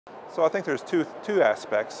So I think there's two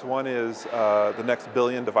aspects. One is the next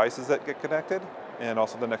billion devices that get connected, and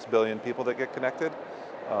also the next billion people that get connected.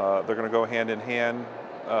 They're going to go hand in hand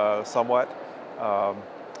somewhat,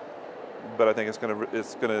 but I think it's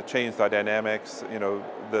going to change the dynamics. You know,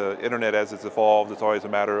 the internet as it's evolved, it's always a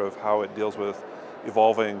matter of how it deals with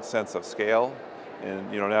evolving sense of scale. And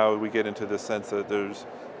now we get into this sense that there's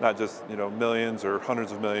not just millions or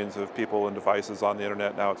hundreds of millions of people and devices on the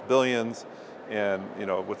internet. Now it's billions, and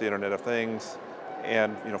with the Internet of Things,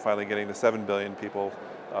 and finally getting to 7 billion people.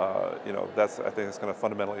 I think it's going to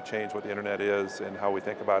fundamentally change what the internet is and how we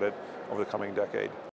think about it over the coming decade.